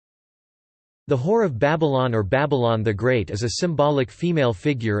The Whore of Babylon or Babylon the Great is a symbolic female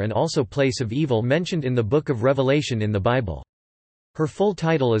figure and also place of evil mentioned in the Book of Revelation in the Bible. Her full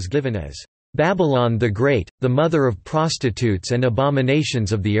title is given as, "Babylon the Great, the mother of prostitutes and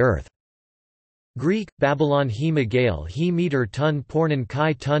abominations of the earth." Greek, Babylon he Megael he meter tun pornan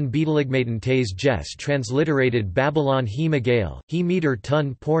kai tun beteligmatentes jes transliterated Babylon he Megael, he meter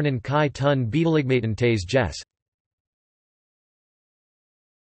tun pornan kai tun beteligmatentes jes.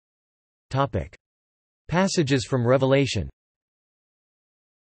 Passages from Revelation.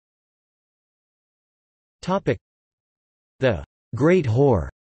 The Great Whore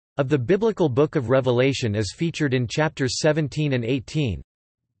of the biblical Book of Revelation is featured in chapters 17 and 18.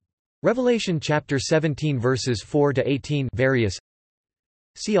 Revelation chapter 17 verses 4 to 18 various.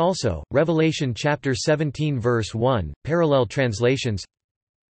 See also Revelation chapter 17 verse 1 parallel translations.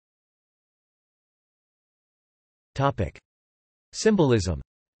 Topic: Symbolism.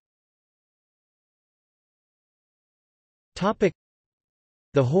 Topic: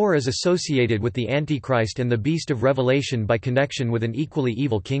 The whore is associated with the Antichrist and the beast of Revelation by connection with an equally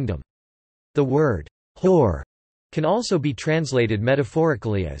evil kingdom. The word whore can also be translated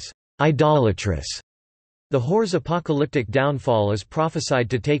metaphorically as idolatrous. The whore's apocalyptic downfall is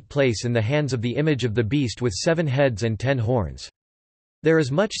prophesied to take place in the hands of the image of the beast with 7 heads and 10 horns. There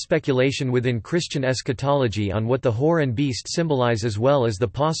is much speculation within Christian eschatology on what the whore and beast symbolize as well as the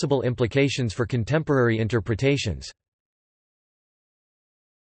possible implications for contemporary interpretations.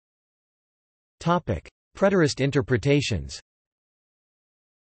 Preterist interpretations.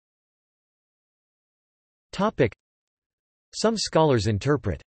 Some scholars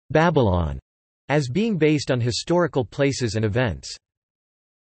interpret Babylon as being based on historical places and events.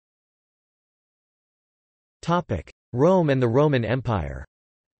 Rome and the Roman Empire.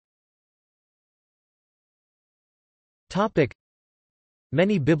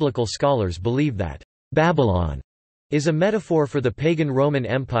 Many biblical scholars believe that Babylon is a metaphor for the pagan Roman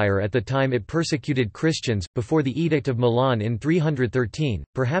Empire at the time it persecuted Christians, before the Edict of Milan in 313,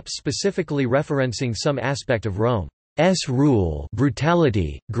 perhaps specifically referencing some aspect of Rome's rule,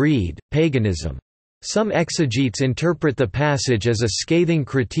 brutality, greed, paganism. Some exegetes interpret the passage as a scathing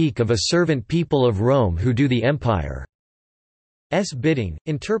critique of a servant people of Rome who do the empire's bidding,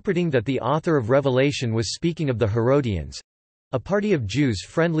 interpreting that the author of Revelation was speaking of the Herodians, a party of Jews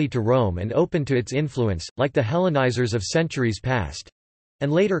friendly to Rome and open to its influence, like the Hellenizers of centuries past,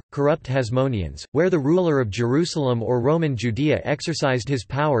 and later, corrupt Hasmoneans, where the ruler of Jerusalem or Roman Judea exercised his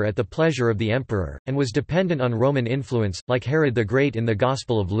power at the pleasure of the emperor, and was dependent on Roman influence, like Herod the Great in the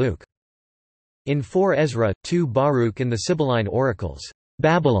Gospel of Luke. In 4 Ezra, 2 Baruch and the Sibylline oracles,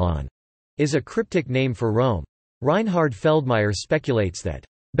 Babylon is a cryptic name for Rome. Reinhard Feldmeyer speculates that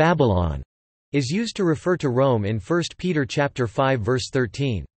Babylon is used to refer to Rome in 1 Peter chapter 5 verse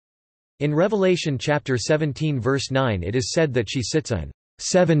 13. In Revelation chapter 17 verse 9 it is said that she sits on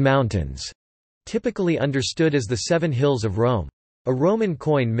 7 mountains, typically understood as the 7 hills of Rome. A Roman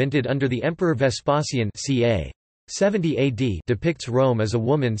coin minted under the Emperor Vespasian ca. 70 AD depicts Rome as a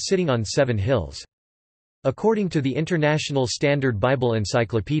woman sitting on 7 hills. According to the International Standard Bible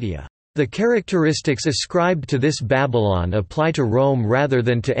Encyclopedia, the characteristics ascribed to this Babylon apply to Rome rather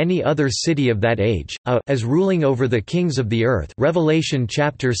than to any other city of that age, as ruling over the kings of the earth Revelation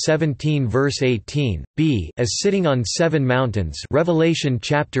chapter 17 verse 18, b as sitting on 7 mountains Revelation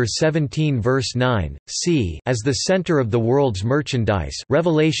chapter 17 verse 9, c as the center of the world's merchandise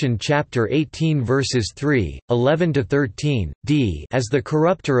Revelation chapter 18 verses 3, 11-13, d as the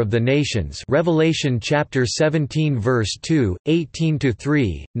corrupter of the nations Revelation chapter 17 verse 2,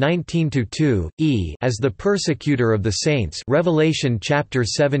 18-3, 19-2, e as the persecutor of the saints Revelation chapter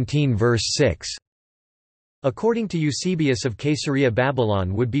 17 verse 6. According to Eusebius of Caesarea,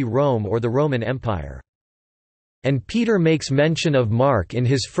 Babylon would be Rome or the Roman Empire. And Peter makes mention of Mark in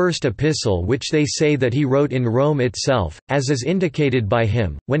his first epistle, which they say that he wrote in Rome itself, as is indicated by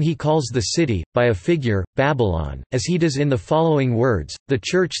him, when he calls the city, by a figure, Babylon, as he does in the following words, "The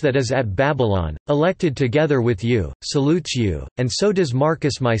church that is at Babylon, elected together with you, salutes you, and so does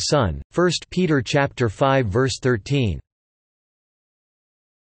Marcus my son." 1 Peter chapter 5 verse 13.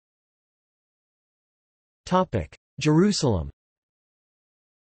 Jerusalem.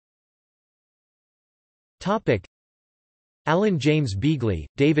 Alan James Beagley,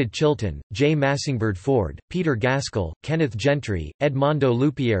 David Chilton, J. Massingbird Ford, Peter Gaskell, Kenneth Gentry, Edmondo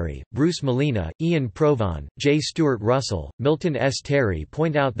Lupieri, Bruce Molina, Ian Provan, J. Stuart Russell, Milton S. Terry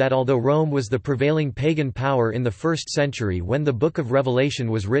point out that although Rome was the prevailing pagan power in the 1st century when the Book of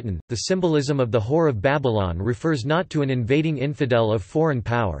Revelation was written, the symbolism of the Whore of Babylon refers not to an invading infidel of foreign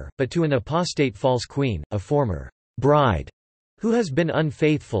power, but to an apostate false queen, a former bride, who has been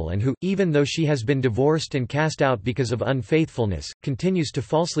unfaithful and who, even though she has been divorced and cast out because of unfaithfulness, continues to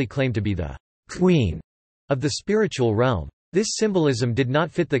falsely claim to be the queen of the spiritual realm. This symbolism did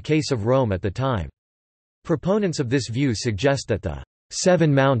not fit the case of Rome at the time. Proponents of this view suggest that the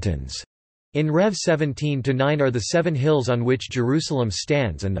seven mountains in Rev 17-9 are the seven hills on which Jerusalem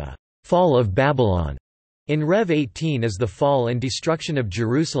stands, and the fall of Babylon in Rev 18 is the fall and destruction of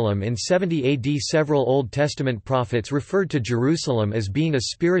Jerusalem in 70 AD. Several Old Testament prophets referred to Jerusalem as being a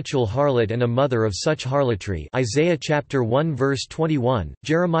spiritual harlot and a mother of such harlotry. Isaiah chapter 1 verse 21,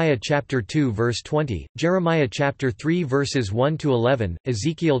 Jeremiah chapter 2 verse 20, Jeremiah chapter 3 verses 1 to 11,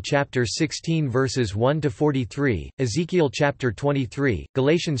 Ezekiel chapter 16 verses 1 to 43, Ezekiel chapter 23,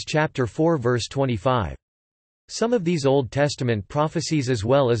 Galatians chapter 4 verse 25. Some of these Old Testament prophecies as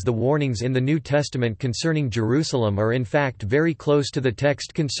well as the warnings in the New Testament concerning Jerusalem are in fact very close to the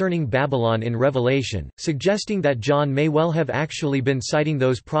text concerning Babylon in Revelation, suggesting that John may well have actually been citing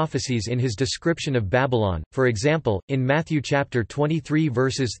those prophecies in his description of Babylon. For example, in Matthew chapter 23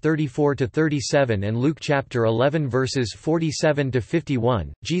 verses 34 to 37 and Luke chapter 11 verses 47 to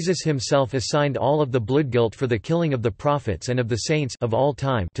 51, Jesus himself assigned all of the bloodguilt for the killing of the prophets and of the saints of all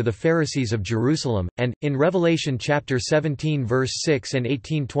time to the Pharisees of Jerusalem, and in Revelation chapter 17 verse 6 and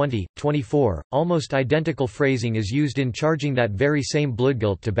 18:20-24, almost identical phrasing is used in charging that very same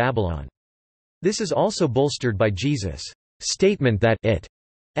bloodguilt to Babylon. This is also bolstered by Jesus' statement that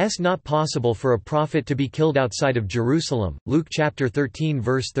it's not possible for a prophet to be killed outside of Jerusalem, Luke chapter 13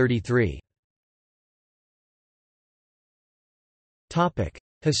 verse 33.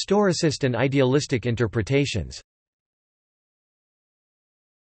 Historicist and idealistic interpretations.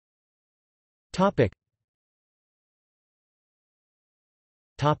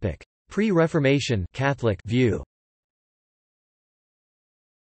 Pre-Reformation Catholic view.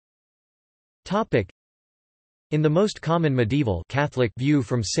 In the most common medieval Catholic view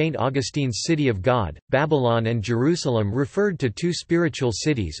from St. Augustine's City of God, Babylon and Jerusalem referred to two spiritual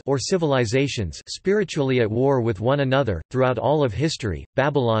cities or civilizations spiritually at war with one another. Throughout all of history,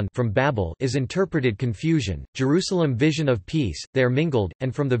 Babylon from Babel is interpreted confusion, Jerusalem vision of peace, they are mingled,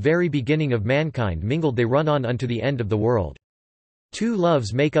 and from the very beginning of mankind mingled they run on unto the end of the world. Two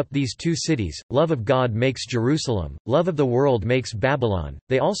loves make up these two cities, love of God makes Jerusalem, love of the world makes Babylon.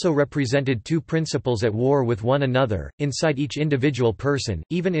 They also represented two principles at war with one another, inside each individual person,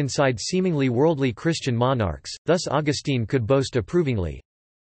 even inside seemingly worldly Christian monarchs, thus Augustine could boast approvingly.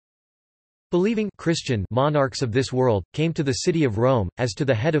 Believing Christian monarchs of this world, came to the city of Rome, as to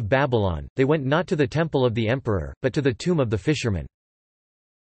the head of Babylon, they went not to the temple of the emperor, but to the tomb of the fisherman.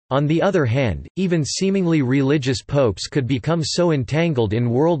 On the other hand, even seemingly religious popes could become so entangled in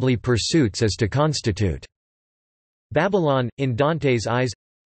worldly pursuits as to constitute Babylon, in Dante's eyes.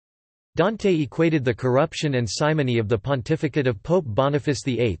 Dante equated the corruption and simony of the pontificate of Pope Boniface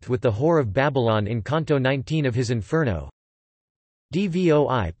VIII with the whore of Babylon in Canto 19 of his Inferno.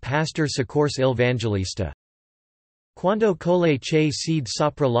 Dvoi pastor soccorse il Evangelista. Quando cole che seed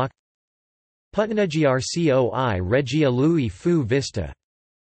sopra loc Putnegiar coi regia lui fu vista.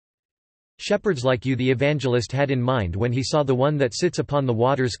 Shepherds like you the evangelist had in mind when he saw the one that sits upon the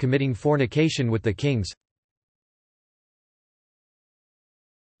waters committing fornication with the kings.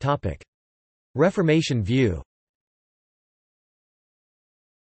 Reformation view.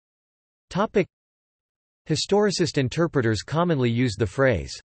 Historicist interpreters commonly use the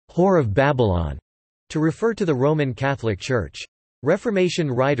phrase, "whore of Babylon," to refer to the Roman Catholic Church.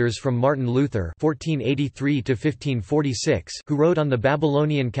 Reformation writers from Martin Luther (1483–1546), who wrote on the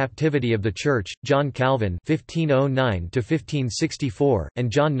Babylonian captivity of the Church, John Calvin (1509–1564),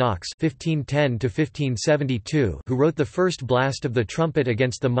 and John Knox (1510–1572), who wrote the first blast of the trumpet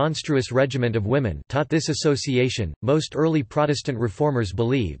against the monstrous regiment of women, taught this association. Most early Protestant reformers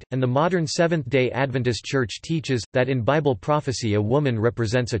believed, and the modern Seventh-day Adventist Church teaches, that in Bible prophecy a woman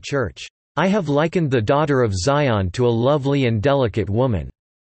represents a church. I have likened the daughter of Zion to a lovely and delicate woman.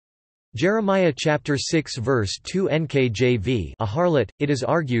 Jeremiah chapter 6 verse 2 NKJV. A harlot, it is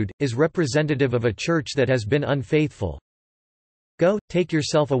argued, is representative of a church that has been unfaithful. Go, take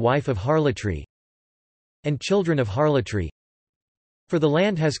yourself a wife of harlotry and children of harlotry, for the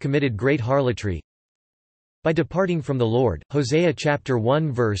land has committed great harlotry by departing from the Lord. Hosea chapter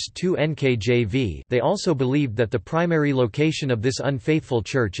 1 verse 2 NKJV. They also believed that the primary location of this unfaithful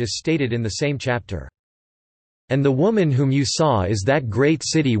church is stated in the same chapter. And the woman whom you saw is that great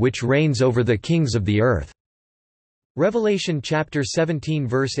city which reigns over the kings of the earth. Revelation chapter 17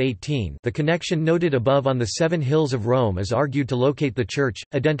 verse 18. The connection noted above on the seven hills of Rome is argued to locate the church.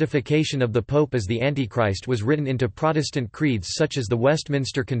 Identification of the Pope as the Antichrist was written into Protestant creeds such as the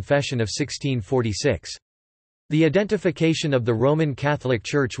Westminster Confession of 1646. The identification of the Roman Catholic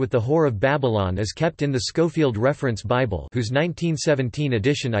Church with the Whore of Babylon is kept in the Scofield Reference Bible, whose 1917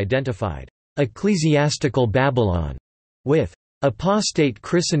 edition identified ecclesiastical Babylon with apostate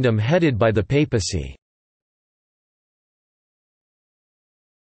Christendom headed by the papacy.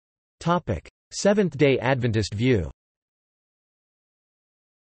 Seventh-day Adventist view.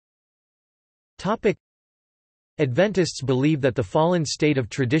 Adventists believe that the fallen state of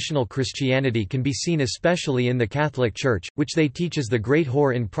traditional Christianity can be seen especially in the Catholic Church, which they teach as the Great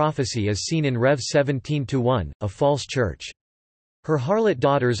Whore in prophecy as seen in Rev 17:1, a false church. Her harlot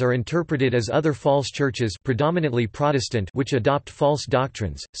daughters are interpreted as other false churches, predominantly Protestant, which adopt false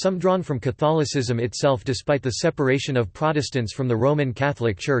doctrines, some drawn from Catholicism itself despite the separation of Protestants from the Roman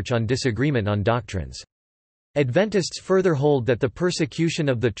Catholic Church on disagreement on doctrines. Adventists further hold that the persecution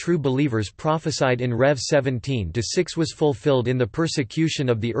of the true believers prophesied in Rev 17:6 was fulfilled in the persecution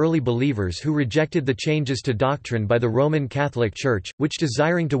of the early believers who rejected the changes to doctrine by the Roman Catholic Church, which,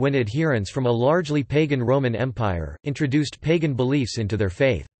 desiring to win adherents from a largely pagan Roman Empire, introduced pagan beliefs into their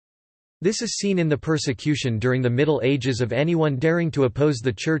faith. This is seen in the persecution during the Middle Ages of anyone daring to oppose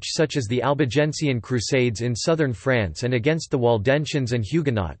the Church, such as the Albigensian Crusades in southern France and against the Waldensians and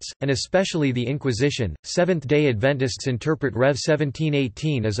Huguenots, and especially the Inquisition. Seventh-day Adventists interpret Rev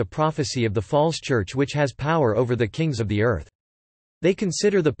 17:18 as a prophecy of the false church which has power over the kings of the earth. They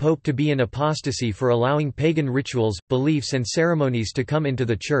consider the Pope to be in apostasy for allowing pagan rituals, beliefs and ceremonies to come into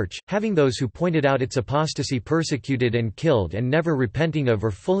the Church, having those who pointed out its apostasy persecuted and killed and never repenting of or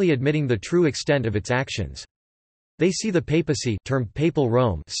fully admitting the true extent of its actions. They see the papacy, termed Papal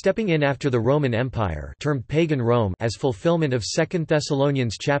Rome, stepping in after the Roman Empire, termed Pagan Rome, as fulfillment of 2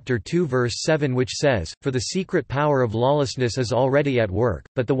 Thessalonians chapter 2 verse 7, which says, "For the secret power of lawlessness is already at work,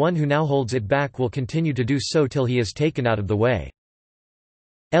 but the one who now holds it back will continue to do so till he is taken out of the way."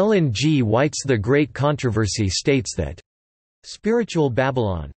 Ellen G. White's The Great Controversy states that, "Spiritual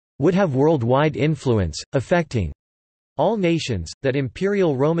Babylon would have worldwide influence, affecting all nations, that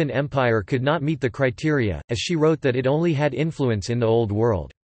Imperial Roman Empire could not meet the criteria," as she wrote that it only had influence in the Old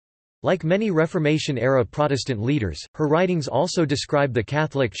World. Like many Reformation-era Protestant leaders, her writings also describe the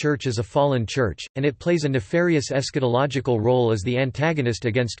Catholic Church as a fallen church, and it plays a nefarious eschatological role as the antagonist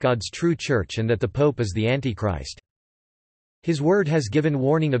against God's true church, and that the Pope is the Antichrist. His word has given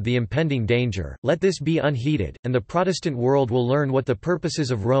warning of the impending danger, let this be unheeded, and the Protestant world will learn what the purposes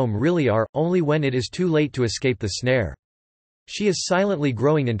of Rome really are, only when it is too late to escape the snare. She is silently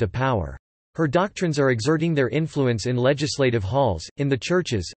growing into power. Her doctrines are exerting their influence in legislative halls, in the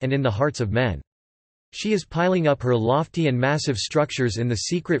churches, and in the hearts of men. She is piling up her lofty and massive structures in the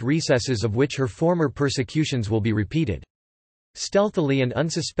secret recesses of which her former persecutions will be repeated. Stealthily and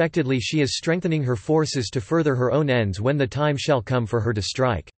unsuspectedly she is strengthening her forces to further her own ends when the time shall come for her to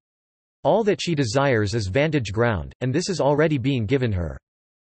strike. All that she desires is vantage ground, and this is already being given her.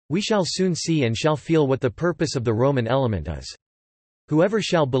 We shall soon see and shall feel what the purpose of the Roman element is. Whoever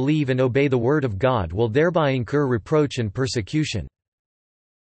shall believe and obey the word of God will thereby incur reproach and persecution.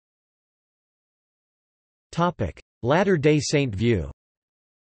 Latter-day Saint view.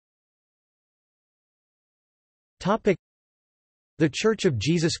 The Church of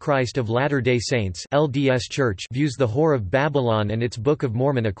Jesus Christ of Latter-day Saints (LDS Church) views the Whore of Babylon and its Book of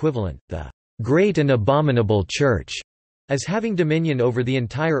Mormon equivalent, the Great and Abominable Church, as having dominion over the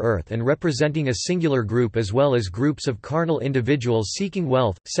entire earth and representing a singular group as well as groups of carnal individuals seeking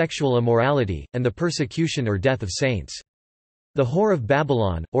wealth, sexual immorality, and the persecution or death of saints. The Whore of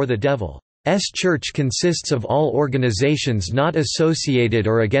Babylon, or the Devil's Church, consists of all organizations not associated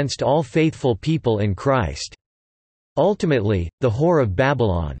or against all faithful people in Christ. Ultimately, the Whore of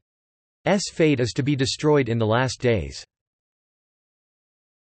Babylon's fate is to be destroyed in the last days.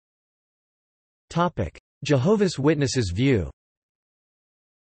 Jehovah's Witnesses view.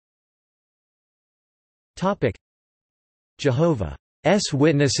 Jehovah's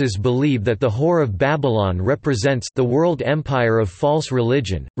Witnesses believe that the Whore of Babylon represents the world empire of false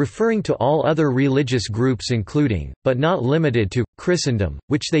religion, referring to all other religious groups including, but not limited to, Christendom,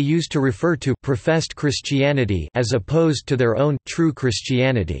 which they use to refer to professed Christianity as opposed to their own true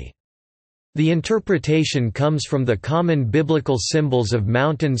Christianity. The interpretation comes from the common biblical symbols of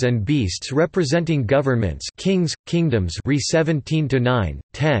mountains and beasts representing governments, kings, kingdoms, Re 17-9,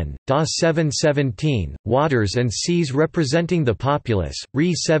 10, Da 7:17, waters and seas representing the populace,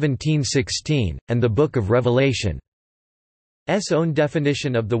 Re 17:16, and the Book of Revelation. S own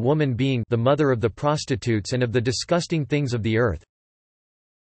definition of the woman being the mother of the prostitutes and of the disgusting things of the earth,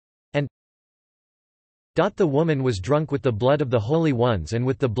 and The woman was drunk with the blood of the holy ones and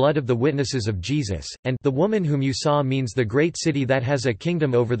with the blood of the witnesses of Jesus, and the woman whom you saw means the great city that has a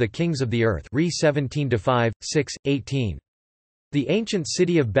kingdom over the kings of the earth. Re 17-5, 6, 18. The ancient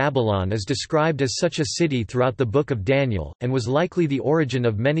city of Babylon is described as such a city throughout the Book of Daniel, and was likely the origin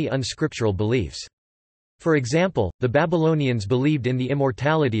of many unscriptural beliefs. For example, the Babylonians believed in the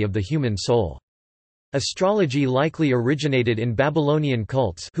immortality of the human soul. Astrology likely originated in Babylonian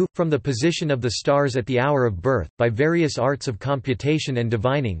cults who, from the position of the stars at the hour of birth, by various arts of computation and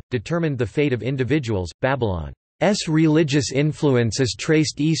divining, determined the fate of individuals. Babylon's religious influence is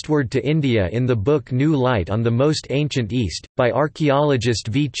traced eastward to India in the book New Light on the Most Ancient East, by archaeologist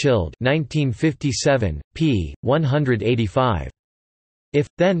V. Childe 1957, p. 185. If,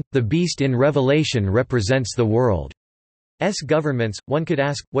 then, the beast in Revelation represents the world's governments, one could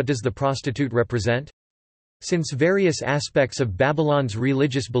ask, what does the prostitute represent? Since various aspects of Babylon's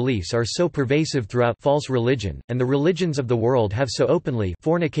religious beliefs are so pervasive throughout false religion, and the religions of the world have so openly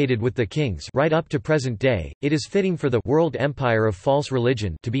fornicated with the kings right up to present day, it is fitting for the world empire of false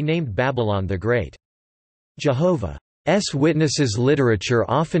religion to be named Babylon the Great. Jehovah's Witnesses literature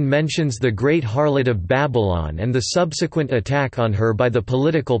often mentions the Great Harlot of Babylon and the subsequent attack on her by the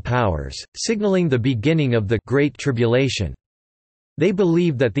political powers, signaling the beginning of the Great Tribulation. They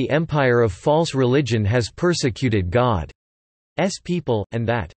believe that the empire of false religion has persecuted God's people, and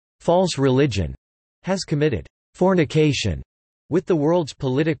that false religion has committed fornication with the world's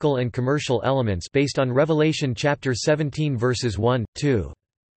political and commercial elements based on Revelation chapter 17 verses 1, 2.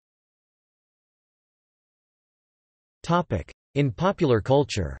 In popular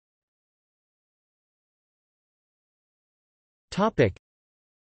culture.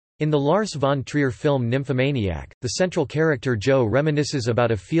 In the Lars von Trier film Nymphomaniac, the central character Jo reminisces about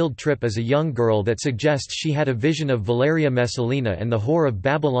a field trip as a young girl that suggests she had a vision of Valeria Messalina and the whore of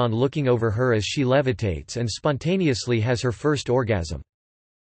Babylon looking over her as she levitates and spontaneously has her first orgasm.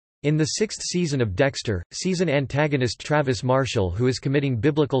 In the 6th season of Dexter, season antagonist Travis Marshall who is committing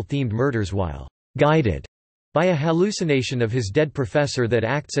biblical-themed murders while guided by a hallucination of his dead professor that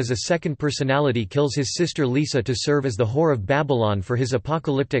acts as a second personality kills his sister Lisa to serve as the whore of Babylon for his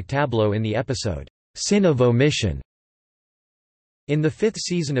apocalyptic tableau in the episode, Sin of Omission. In the 5th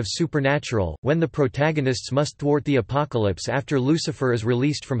season of Supernatural, when the protagonists must thwart the apocalypse after Lucifer is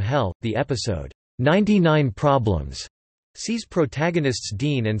released from hell, the episode, 99 Problems, sees protagonists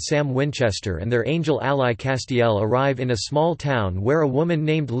Dean and Sam Winchester and their angel ally Castiel arrive in a small town where a woman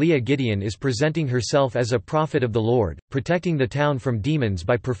named Leah Gideon is presenting herself as a prophet of the Lord, protecting the town from demons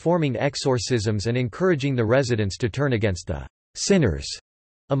by performing exorcisms and encouraging the residents to turn against the sinners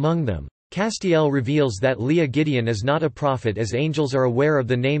among them. Castiel reveals that Leah Gideon is not a prophet as angels are aware of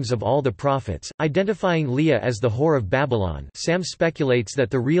the names of all the prophets, identifying Leah as the whore of Babylon. Sam speculates that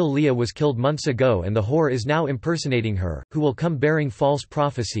the real Leah was killed months ago and the whore is now impersonating her, who will come bearing false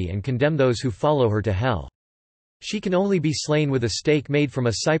prophecy and condemn those who follow her to hell. She can only be slain with a stake made from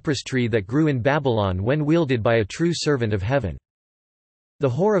a cypress tree that grew in Babylon when wielded by a true servant of heaven. The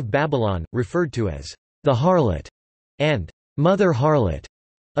whore of Babylon, referred to as the harlot and Mother Harlot,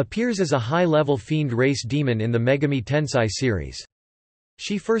 appears as a high-level fiend race demon in the Megami Tensei series.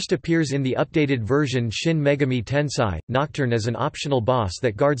 She first appears in the updated version Shin Megami Tensei, Nocturne as an optional boss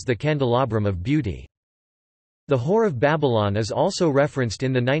that guards the Candelabrum of Beauty. The Whore of Babylon is also referenced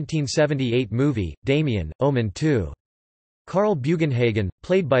in the 1978 movie, Damien, Omen 2. Carl Bugenhagen,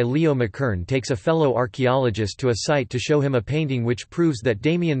 played by Leo McKern, takes a fellow archaeologist to a site to show him a painting which proves that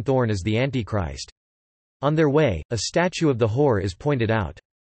Damien Thorne is the Antichrist. On their way, a statue of the whore is pointed out.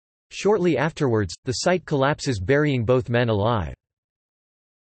 Shortly afterwards, the site collapses burying both men alive.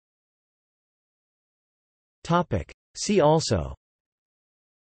 See also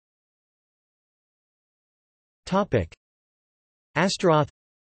Astaroth,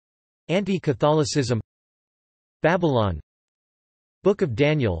 Anti-Catholicism, Babylon, Book of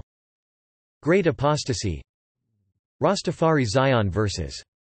Daniel, Great Apostasy, Rastafari Zion vs.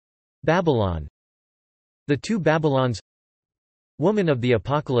 Babylon, The Two Babylons, Woman of the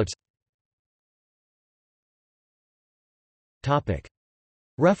Apocalypse.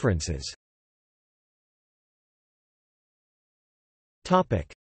 References.